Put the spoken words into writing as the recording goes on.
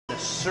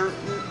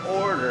certain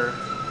order,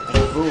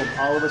 and boom,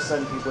 all of a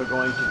sudden people are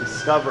going to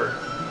discover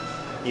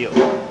you,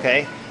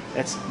 okay?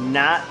 It's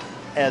not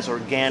as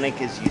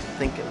organic as you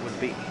think it would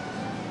be.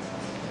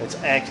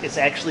 It's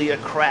actually a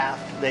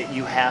craft that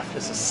you have,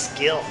 it's a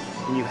skill,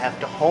 and you have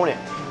to hone it.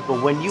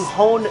 But when you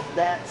hone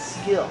that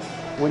skill,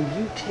 when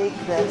you take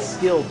that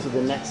skill to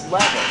the next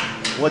level,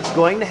 what's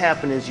going to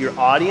happen is your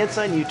audience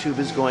on YouTube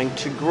is going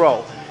to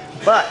grow.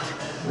 But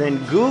then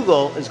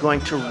Google is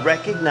going to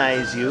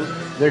recognize you.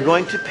 They're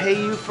going to pay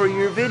you for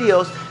your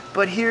videos.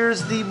 But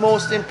here's the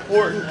most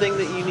important thing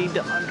that you need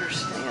to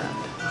understand.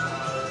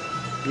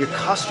 Your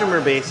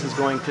customer base is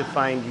going to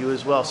find you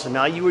as well. So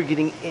now you are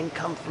getting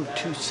income from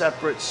two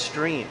separate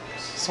streams.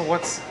 So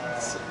what's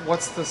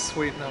the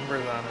sweet number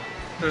then?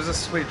 There's a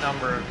sweet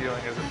number of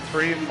viewing. Is it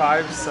 3,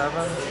 5,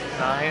 7,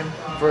 9?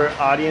 For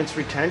audience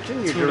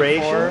retention, your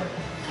duration,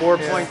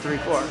 4.34.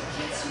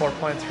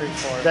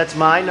 4.34. That's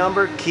my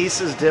number.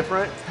 Keith's is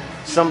different.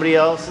 Somebody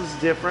else is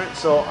different.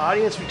 So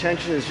audience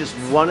retention is just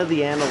one of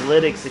the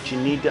analytics that you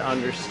need to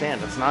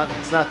understand. It's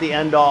not the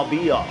end all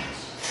be all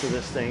to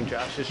this thing,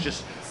 Josh. It's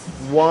just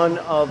one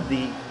of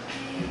the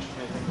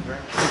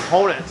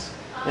components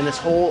in this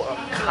whole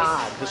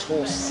cog, this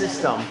whole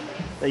system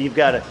that you've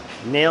got to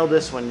nail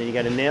this one, then you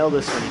got to nail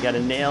this one, you got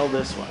to nail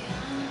this one.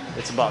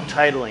 It's about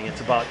titling,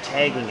 it's about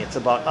tagging, it's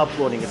about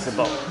uploading, it's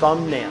about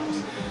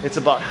thumbnails, it's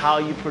about how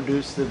you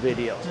produce the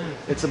video.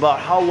 It's about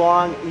how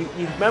long,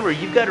 you remember,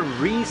 you've got to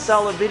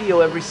resell a video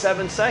every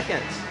 7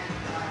 seconds.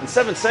 And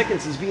 7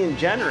 seconds is being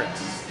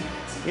generous.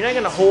 You're not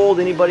going to hold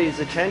anybody's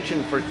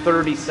attention for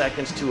 30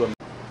 seconds to a minute.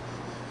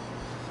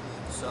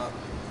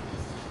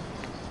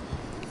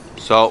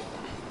 So,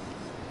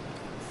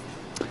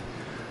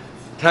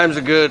 times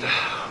are good.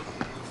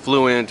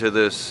 Flew into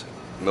this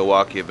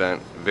Milwaukee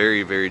event,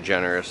 very, very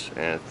generous,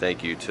 and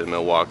thank you to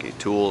Milwaukee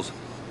Tools.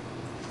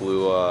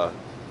 Flew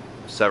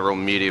several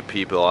media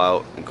people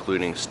out,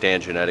 including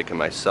Stan Genetic and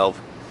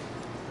myself,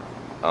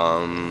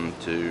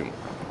 to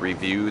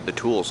review the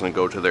tools and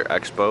go to their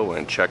expo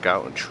and check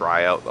out and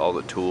try out all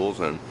the tools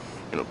and,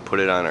 you know, put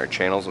it on our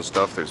channels and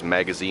stuff. There's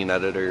magazine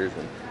editors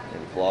and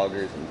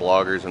vloggers and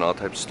bloggers and all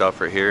types of stuff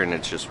right here, and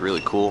it's just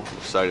really cool. I'm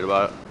excited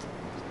about it.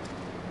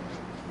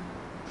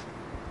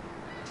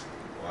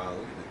 Wow,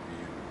 look at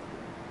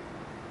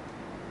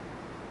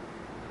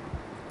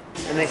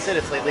the view. And they said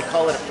it's like, they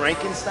call it a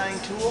Frankenstein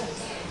tool,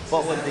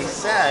 but what they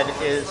said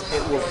is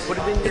it will put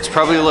it in your It's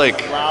probably hand,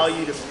 like, allow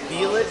you to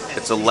feel it.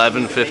 it's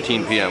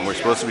 11:15 p.m. We're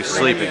supposed to be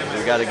sleeping because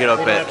we got to get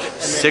up at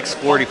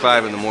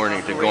 6:45 in the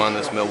morning to go on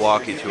this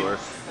Milwaukee tour.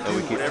 And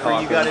we keep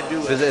talking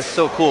because it's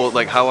so cool.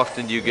 Like, how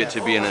often do you get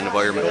to be in an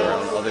environment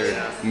around other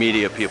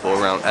media people,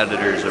 around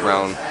editors,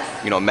 around,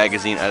 you know,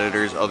 magazine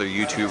editors, other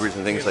YouTubers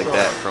and things like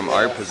that from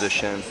our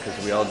position, because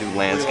we all do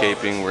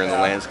landscaping, we're in the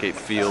landscape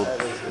field.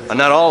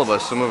 Not all of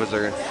us, some of us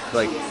are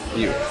like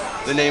you.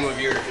 The name of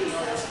your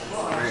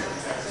career?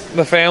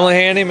 The Family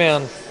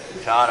Handyman.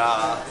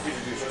 Ta-da.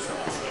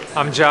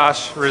 I'm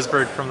Josh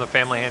Risberg from the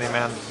Family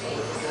Handyman.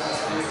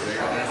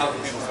 How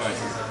can people find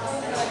you?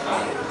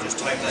 Just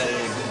type that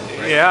in.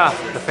 Right? Yeah,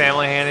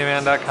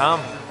 thefamilyhandyman.com.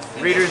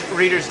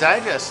 Reader's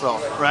Digest though,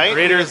 right?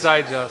 Reader's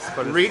Digest.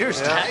 But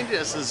Reader's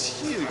Digest is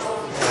huge.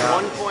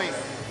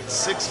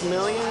 1.6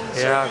 million?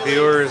 Yeah,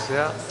 viewers,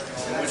 yeah.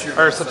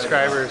 Or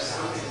subscribers.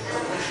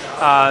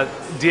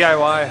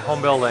 DIY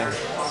home building.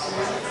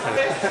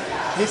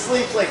 He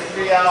sleeps like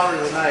 3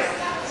 hours a night.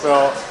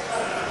 So,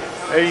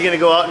 are you going to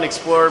go out and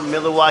explore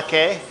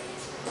Milwaukee?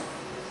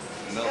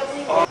 No.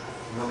 You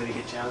want me to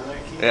get you out there,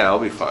 Keith? Yeah, I'll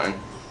be fine.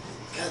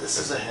 God, this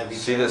is a heavy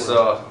See this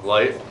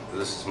light?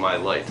 This is my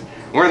light.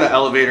 We're in the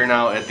elevator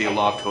now at the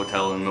Loft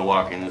Hotel in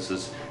Milwaukee, and this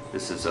is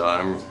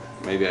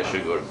maybe I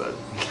should go to bed.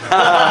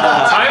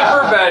 Time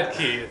for bed,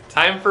 Keith.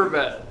 Time for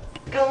bed.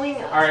 Going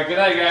on. All right, good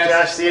night, guys.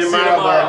 Josh, see you tomorrow.